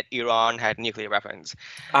actually said Iran had nuclear weapons,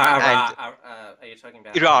 and Are you talking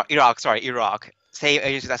about Iraq. Same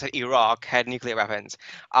agency that said Iraq had nuclear weapons.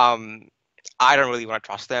 Um, I don't really want to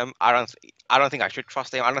trust them. I don't think I should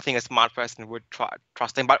trust them. I don't think a smart person would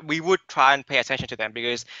trust them. But we would try and pay attention to them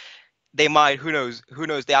because they might. Who knows?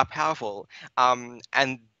 They are powerful.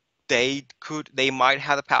 And they might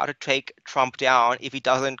have the power to take Trump down if he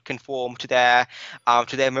doesn't conform to their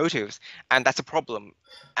motives, and that's a problem.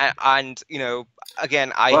 And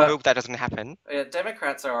again, I well, hope that doesn't happen.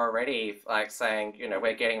 Democrats are already like saying,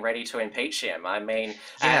 we're getting ready to impeach him. I mean,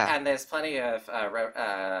 Yeah. and there's plenty of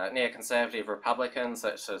neoconservative Republicans,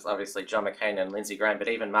 such as obviously John McCain and Lindsey Graham, but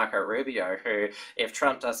even Marco Rubio, who, if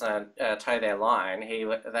Trump doesn't toe their line,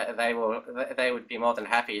 they would be more than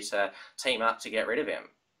happy to team up to get rid of him.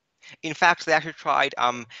 In fact, they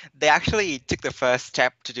actually took the first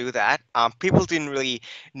step to do that. People didn't really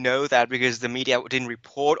know that because the media didn't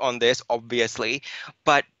report on this, obviously,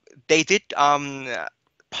 but they did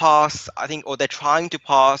pass, I think, or they're trying to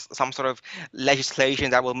pass some sort of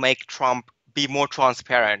legislation that will make Trump be more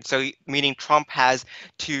transparent. So, meaning Trump has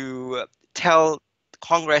to tell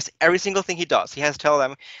Congress every single thing he does. He has to tell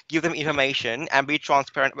them, give them information, and be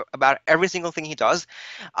transparent about every single thing he does.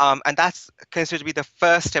 And that's considered to be the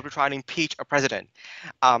first step to try and impeach a president,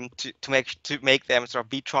 to make them sort of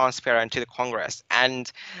be transparent to the Congress.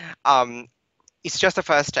 And um, it's just the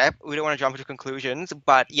first step. We don't want to jump to conclusions,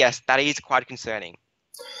 but yes, that is quite concerning.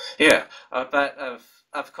 Yeah, but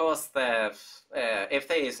of course, if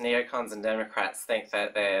these neocons and Democrats think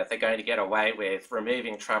that they're going to get away with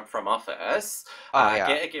removing Trump from office, Oh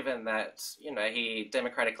yeah, given that he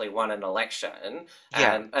democratically won an election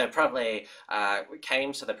yeah. and probably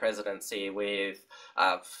came to the presidency with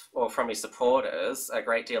or from his supporters a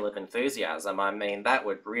great deal of enthusiasm, I mean that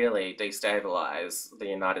would really destabilize the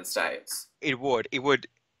United States. It would. It would.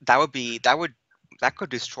 That would be. That would. That could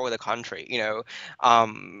destroy the country. It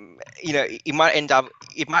might end up.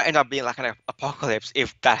 It might end up being like an apocalypse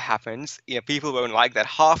if that happens. People won't like that.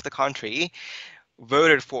 Half the country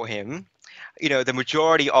voted for him. The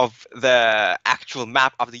majority of the actual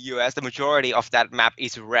map of the US, the majority of that map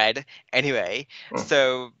is red anyway. Mm.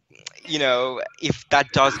 So, if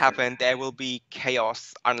that does happen, there will be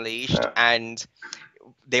chaos unleashed, Yeah. and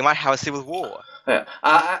they might have a civil war. Yeah,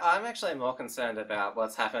 I'm actually more concerned about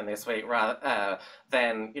what's happened this week rather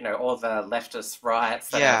than all the leftist riots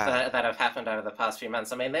Yeah, that have happened over the past few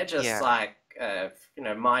months. I mean, they're just yeah, like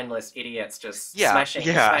mindless idiots just yeah,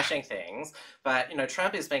 yeah. smashing things. But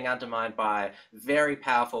Trump is being undermined by very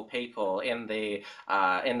powerful people in the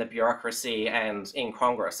bureaucracy and in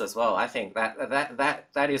Congress as well. I think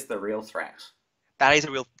that is the real threat. That is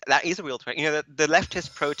a real threat. The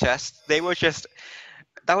leftist protests, they were just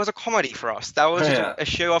that was a comedy for us. That was just Yeah. a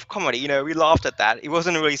show of comedy. We laughed at that. It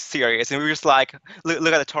wasn't really serious, and we were just like,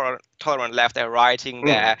 look at the tolerant left. They're rioting.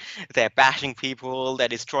 Mm. They're bashing people. They're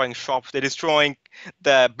destroying shops. They're destroying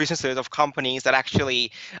the businesses of companies that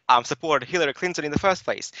actually supported Hillary Clinton in the first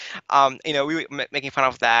place. We were making fun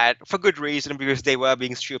of that for good reason because they were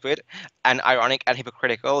being stupid and ironic and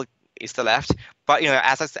hypocritical. Is the left, but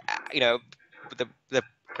as I said,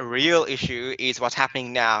 the real issue is what's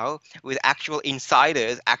happening now with actual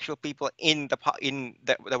insiders, actual people in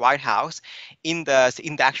the White House, in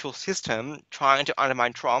the actual system, trying to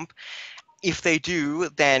undermine Trump. If they do,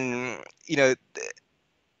 then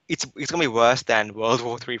it's gonna be worse than World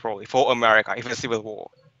War III probably for America if it's a civil war.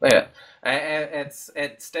 Yeah, it's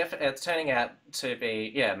turning out to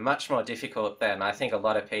be much more difficult than I think a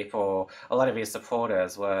lot of his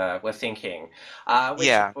supporters were thinking.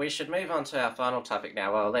 Yeah. We should move on to our final topic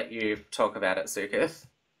now. I'll let you talk about it, Sukith.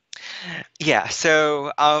 Yeah,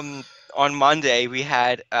 so on Monday we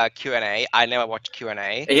had Q&A. I never watched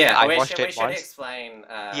Q&A. Yeah, I watched we it should once. explain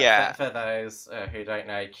Yeah, for those who don't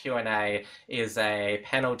know, Q&A is a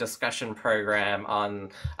panel discussion program on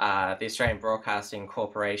the Australian Broadcasting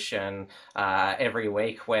Corporation every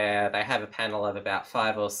week where they have a panel of about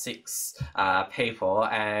 5 or 6 people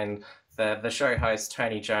and the show host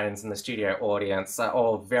Tony Jones and the studio audience are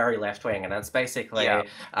all very left wing, and it's yeah. basically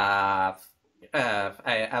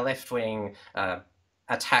a left wing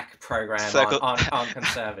attack program Circle. on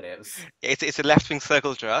conservatives. It's a left wing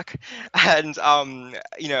circle jerk, and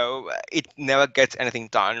it never gets anything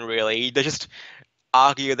done really. They just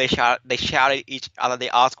argue, they shout at each other, they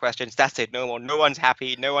ask questions. That's it. No more. No one's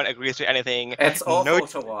happy. No one agrees to anything. It's No, awful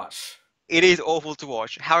to watch. it is awful to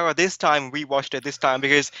watch. However, this time we watched it this time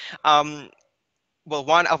because um well,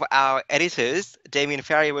 one of our editors, Damien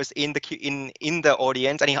Ferry, was in the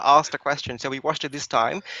audience, and he asked a question. So we watched it this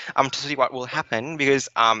time to see what will happen because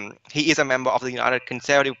he is a member of the United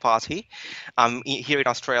Conservative Party here in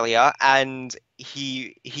Australia, and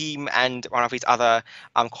him and one of his other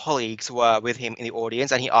colleagues were with him in the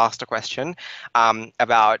audience, and he asked a question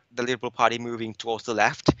about the Liberal Party moving towards the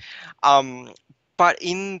left. But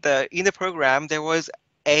in the program, there was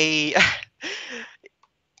a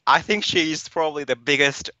I think she's probably the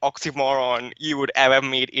biggest oxymoron you would ever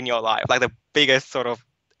meet in your life, like the biggest sort of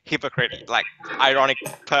hypocrite, like ironic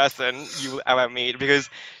person you will ever meet, because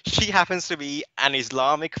she happens to be an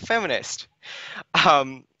Islamic feminist,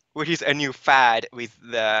 um, which is a new fad with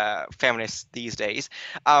the feminists these days.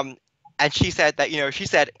 Um, and she said that, she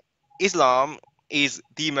said Islam is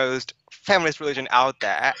the most feminist religion out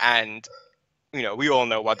there, and we all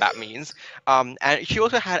know what that means. And she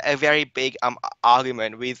also had a very big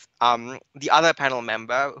argument with the other panel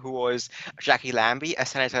member, who was Jackie Lambie, a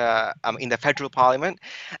senator in the federal parliament.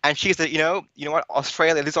 And she said, what,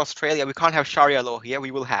 Australia, this is Australia, we can't have Sharia law here.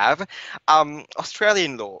 We will have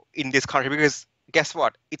Australian law in this country because guess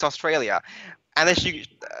what? It's Australia. And then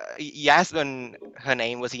Yassmin, her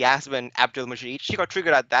name was Yassmin Abdel-Magied. She got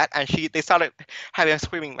triggered at that, and they started having a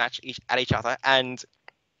screaming match at each other. And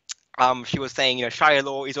She was saying, Sharia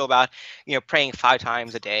law is all about, praying 5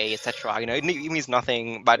 times a day, etc. It means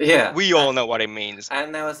nothing, but Yeah. we all know what it means.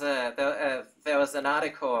 And there was an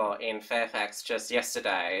article in Fairfax just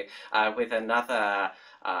yesterday with another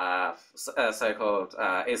so-called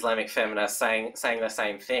Islamic feminist saying the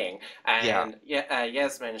same thing. Yeah. And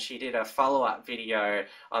Yassmin, she did a follow-up video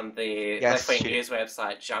on the Yes, left-wing she did. news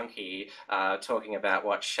website Junkie talking about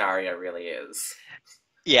what Sharia really is.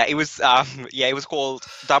 Yeah, it was it was called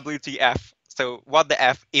WTF. So what the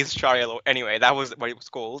F is Sharia law anyway? That was what it was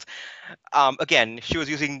called. Again, she was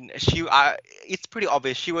using she. It's pretty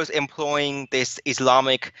obvious she was employing this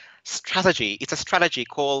Islamic strategy. It's a strategy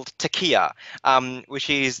called taqiyya, which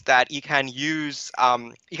is that you can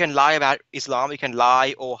lie about Islam, you can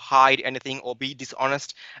lie or hide anything or be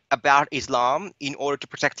dishonest about Islam in order to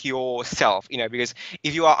protect yourself. Because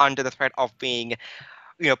if you are under the threat of being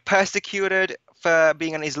persecuted for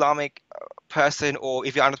being an Islamic person, or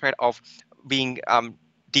if you're under threat of being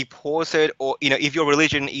deported, or if your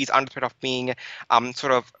religion is under threat of being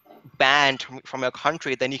sort of banned from your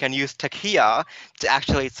country, then you can use taqiyya to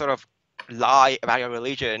actually sort of lie about your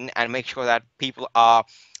religion and make sure that people are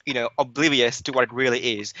oblivious to what it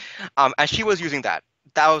really is. And she was using that.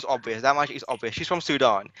 That was obvious. That much is obvious. She's from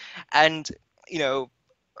Sudan, and you know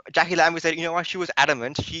Jackie Lambie said, you know what, she was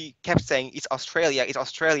adamant. She kept saying, it's Australia, it's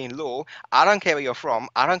Australian law. I don't care where you're from.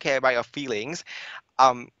 I don't care about your feelings.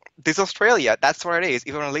 Um, this is Australia. That's what it is. If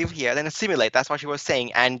you want to live here, then assimilate. That's what she was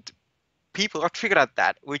saying. And people are triggered at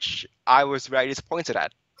that, which I was very disappointed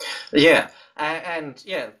at. Yeah, and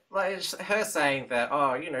yeah, like her saying that,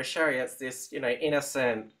 oh, Shariat's this,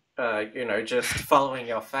 innocent, just following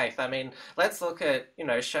your faith. I mean, let's look at,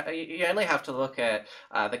 you only have to look at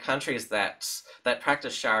the countries that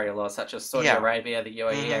practice Sharia law, such as Saudi Yeah. Arabia, the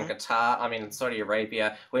UAE, and Mm-hmm. Qatar. I mean, Saudi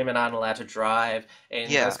Arabia, women aren't allowed to drive. In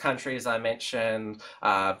those Yeah. countries I mentioned,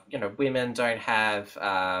 women don't have.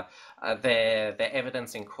 Their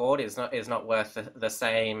evidence in court is not worth the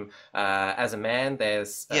same as a man.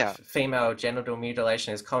 There's Yeah. female genital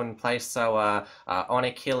mutilation is commonplace, so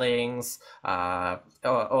honor killings,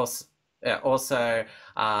 also. Also,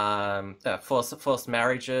 forced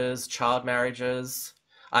marriages, child marriages.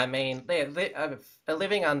 I mean,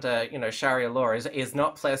 living under Sharia law is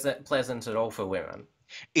not pleasant at all for women.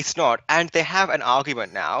 It's not. And they have an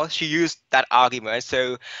argument now. She used that argument.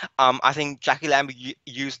 So I think Jackie Lambie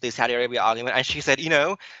used the Saudi Arabia argument, and she said,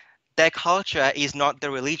 their culture is not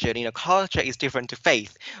the religion. Culture is different to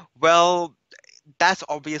faith. Well, that's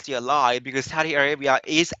obviously a lie, because Saudi Arabia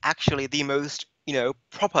is actually the most,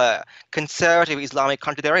 proper conservative Islamic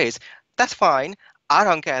country there is. That's fine. I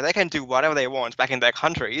don't care. They can do whatever they want back in their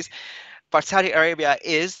countries. But Saudi Arabia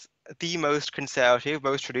is the most conservative,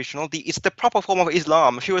 most traditional. It's the proper form of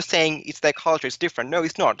Islam. She was saying it's their culture, it's different. No,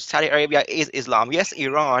 it's not. Saudi Arabia is Islam. Yes,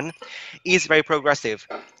 Iran is very progressive.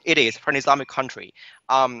 It is for an Islamic country.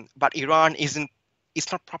 But Iran isn't.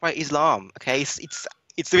 It's not proper Islam. Okay,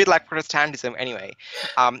 it's a bit like Protestantism anyway.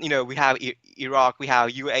 We have Iraq, we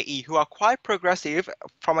have UAE, who are quite progressive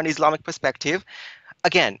from an Islamic perspective.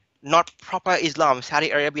 Again, not proper Islam.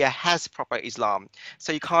 Saudi Arabia has proper Islam.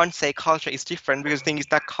 So you can't say culture is different, because the thing is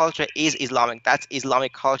that culture is Islamic. That's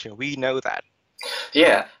Islamic culture. We know that.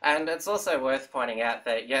 Yeah, and it's also worth pointing out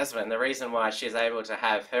that Yasmin, the reason why she's able to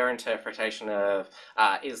have her interpretation of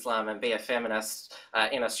Islam and be a feminist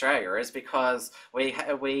in Australia is because we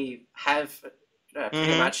have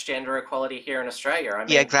pretty Hmm. much gender equality here in Australia. I Yeah,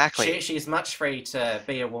 mean, exactly. she's much free to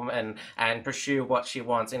be a woman and pursue what she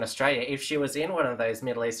wants in Australia. If she was in one of those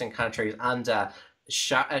Middle Eastern countries under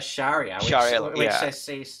Sharia, which Sharia law, which yeah.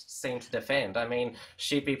 she seems to defend, I mean,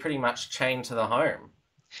 she'd be pretty much chained to the home.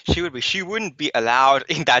 She would be. She wouldn't be allowed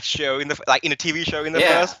in that show, in a TV show in the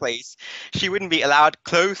Yeah. first place. She wouldn't be allowed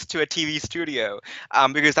close to a TV studio,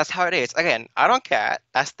 because that's how it is. Again, I don't care.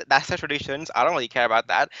 That's their traditions. I don't really care about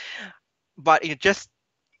that. But it just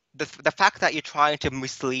the fact that you're trying to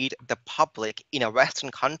mislead the public in a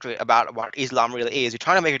Western country about what Islam really is, you're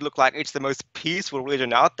trying to make it look like it's the most peaceful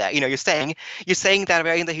religion out there. You're saying that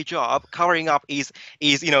wearing the hijab, covering up is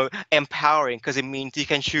empowering, because it means you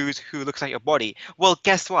can choose who looks at your body. Well,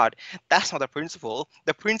 guess what? That's not the principle.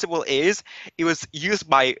 The principle is it was used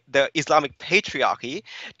by the Islamic patriarchy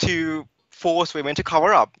to force women to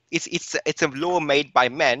cover up. It's a law made by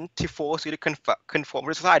men to force you to conform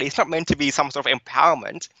to society. It's not meant to be some sort of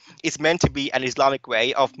empowerment. It's meant to be an Islamic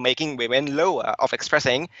way of making women lower, of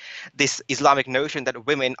expressing this Islamic notion that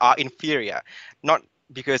women are inferior, not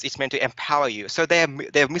because it's meant to empower you. So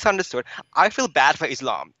they've misunderstood. I feel bad for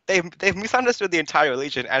Islam. They've misunderstood the entire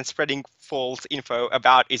religion and spreading false info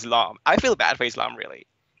about Islam. I feel bad for Islam, really.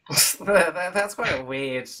 That's quite a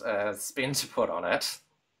weird spin to put on it.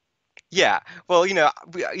 Yeah, well,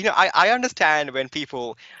 I understand when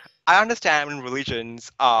people, I understand when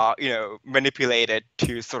religions are, manipulated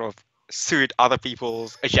to sort of suit other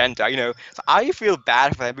people's agenda, So I feel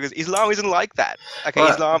bad for them because Islam isn't like that. Okay,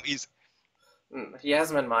 Well, Islam is,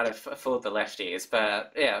 Yassmin might have fooled the lefties,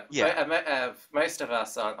 but yeah, yeah, most of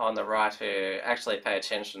us on the right who actually pay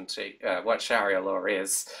attention to what Sharia law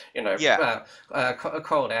is, yeah.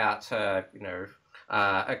 called out, a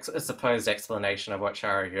supposed explanation of what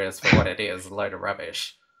Sharia is for what it is, a load of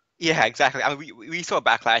rubbish. Yeah, exactly. I mean, we saw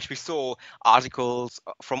backlash. We saw articles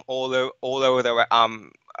from all over the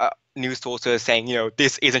news sources saying,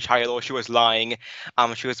 this isn't Sharia law. She was lying.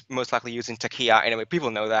 She was most likely using takia. Anyway,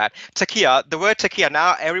 people know that takia. The word takia.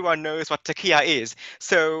 Now everyone knows what takia is.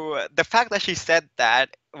 So the fact that she said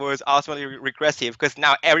that was ultimately regressive because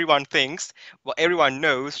now everyone thinks, well, everyone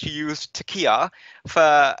knows she used takia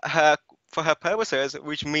for her for her purposes,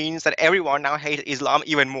 which means that everyone now hates Islam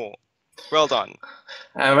even more. Well done.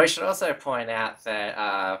 We should also point out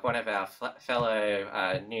that one of our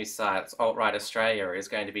fellow news sites, Alt-Right Australia, is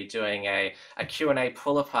going to be doing a Q&A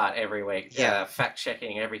pull-apart every week, Yeah.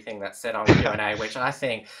 fact-checking everything that's said on Q&A, which I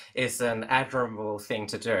think is an admirable thing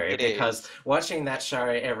to do, It because is. watching that show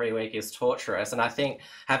every week is torturous, and I think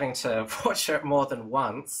having to watch it more than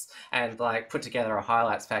once and like put together a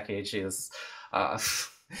highlights package is...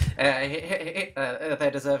 they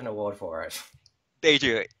deserve an award for it. They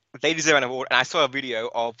do. They deserve an award. And I saw a video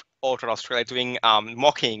of Ultra Australia doing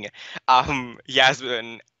mocking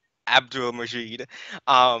Yassmin Abdel-Magied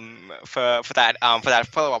for that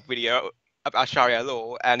follow-up video about Sharia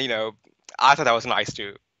law. And I thought that was nice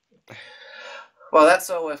too. Well, that's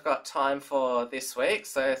all we've got time for this week.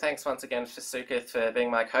 So thanks once again for Sukith for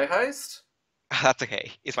being my co-host. That's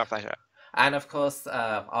okay. It's my pleasure. And of course,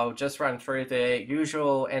 I'll just run through the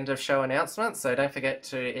usual end of show announcements. So don't forget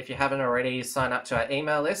to, if you haven't already, sign up to our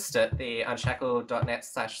email list at the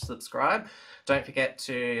unshackled.net/subscribe. Don't forget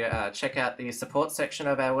to check out the support section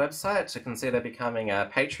of our website to consider becoming a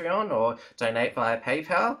Patreon or donate via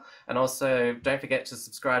PayPal. And also, don't forget to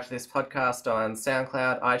subscribe to this podcast on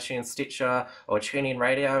SoundCloud, iTunes, Stitcher, or TuneIn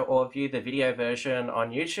Radio, or view the video version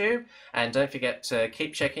on YouTube. And don't forget to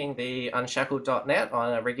keep checking the unshackled.net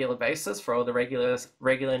on a regular basis for all the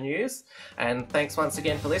regular news. And thanks once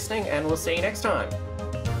again for listening, and we'll see you next time.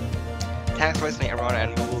 Thanks for listening, everyone,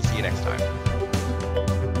 and we'll see you next time.